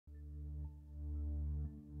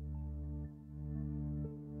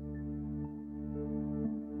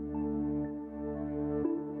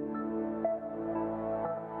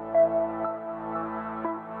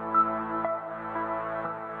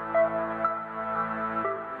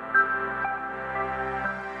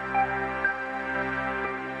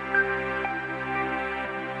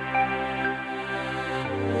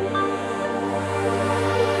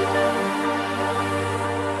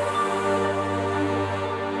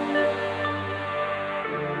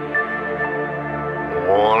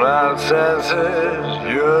out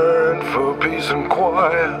senses yearn for peace and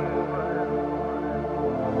quiet.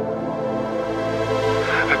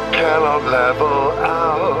 I cannot level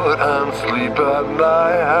out and sleep at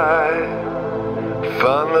night.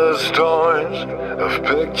 Thunderstorms of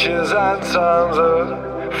pictures and sounds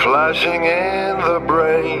are flashing in the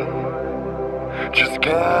brain. Just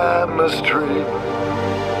chemistry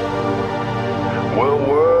will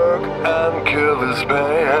work and kill this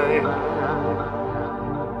pain.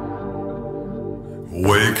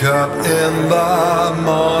 Wake up in the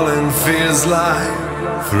morning, feels like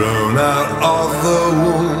thrown out of the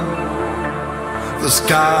womb. The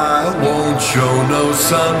sky won't show no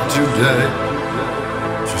sun today,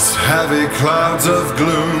 just heavy clouds of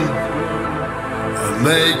gloom. A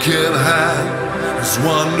naked hand is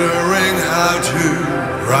wondering how to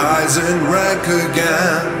rise in rank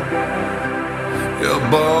again. You're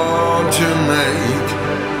born to make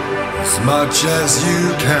as much as you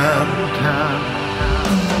can.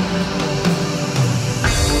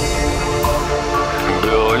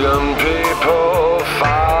 Billion people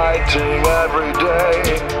fighting every day.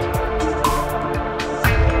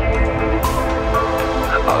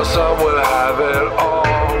 Some will have it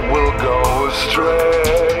all, will go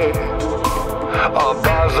astray. A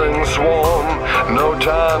buzzing swarm, no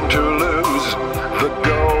time to lose. The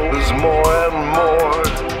goal is more and more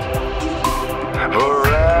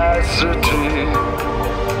veracity,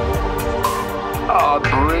 a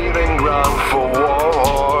breeding ground for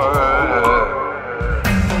war.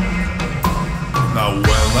 Now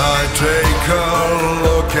when I take a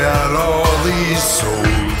look at all these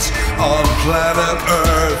souls on planet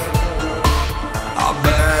Earth, I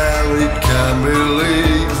barely can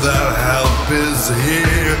believe that help is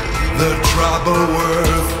here, the trouble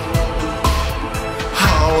worth.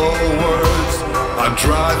 Hollow words are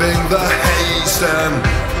driving the haste and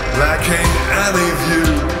lacking any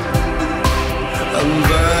view. And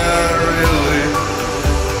verily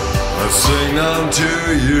I sing unto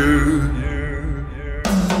you.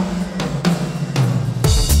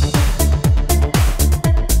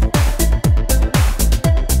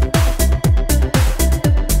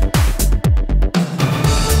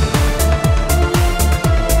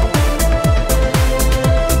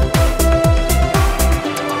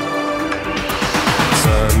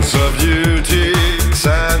 Sense of beauty,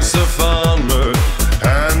 sense of honor,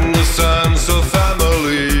 and the sense of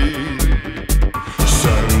family.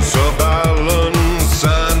 Sense of balance,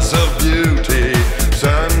 sense of beauty,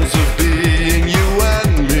 sense of being you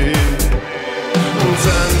and me.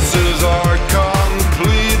 Senses are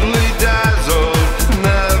completely dazzled,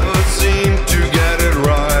 never seem to get it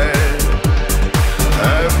right.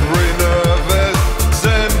 Every nerve is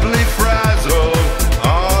simply frazzled.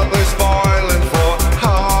 Are they spoiling for?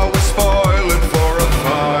 Are we spoiling for a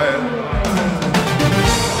fight?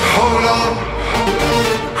 Hold on,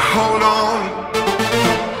 hold on.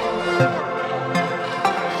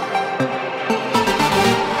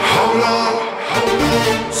 Hold on,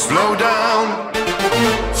 slow down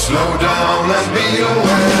and be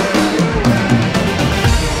aware.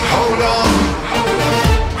 Hold on,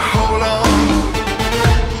 hold on.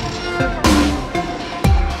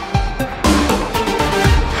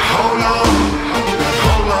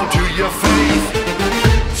 Hold on to your faith.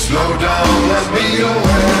 Slow down and be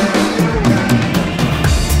aware.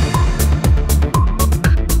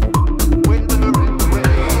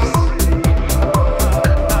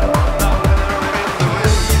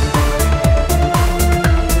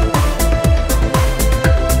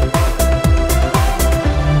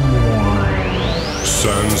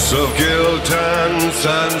 Sense of guilt and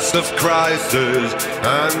sense of crisis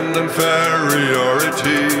and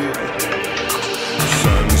inferiority.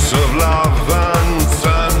 Sense of love and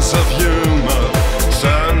sense of humor,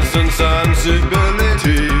 sense and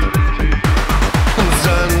sensibility.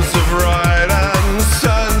 Sense of right and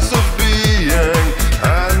sense of being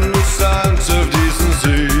and a sense of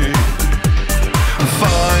decency.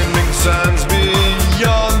 Finding sense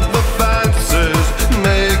beyond the fences,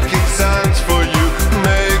 making sense for you,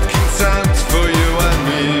 making sense for you and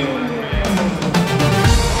me.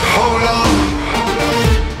 Hold on,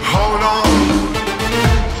 hold on.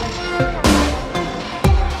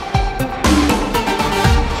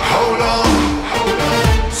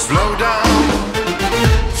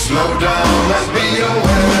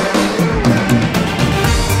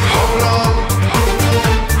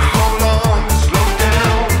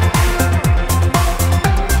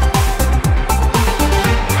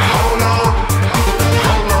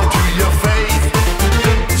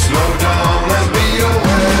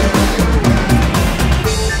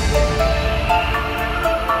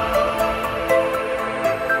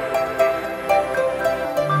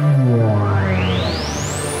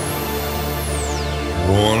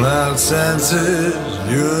 dulled senses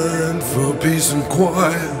yearn for peace and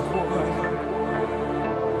quiet.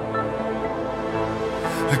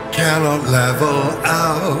 I cannot level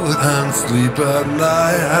out and sleep at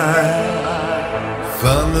night.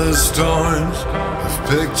 Thunderstorms of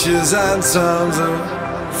pictures and sounds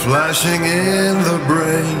are flashing in the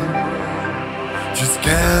brain. Just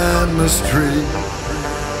chemistry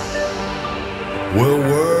will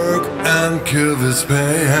work and cure this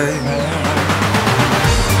pain.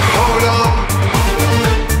 Hold on,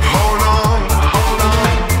 hold on, hold on.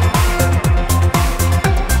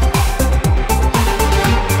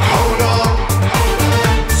 Hold on,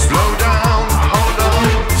 slow down,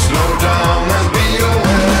 slow down and be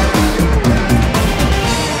aware.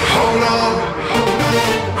 Hold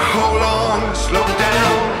on, slow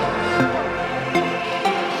down.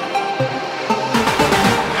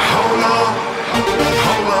 Hold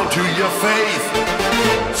on to your faith.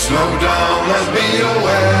 Slow down and be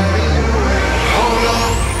aware. Hold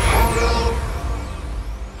on, hold on,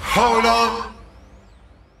 hold on.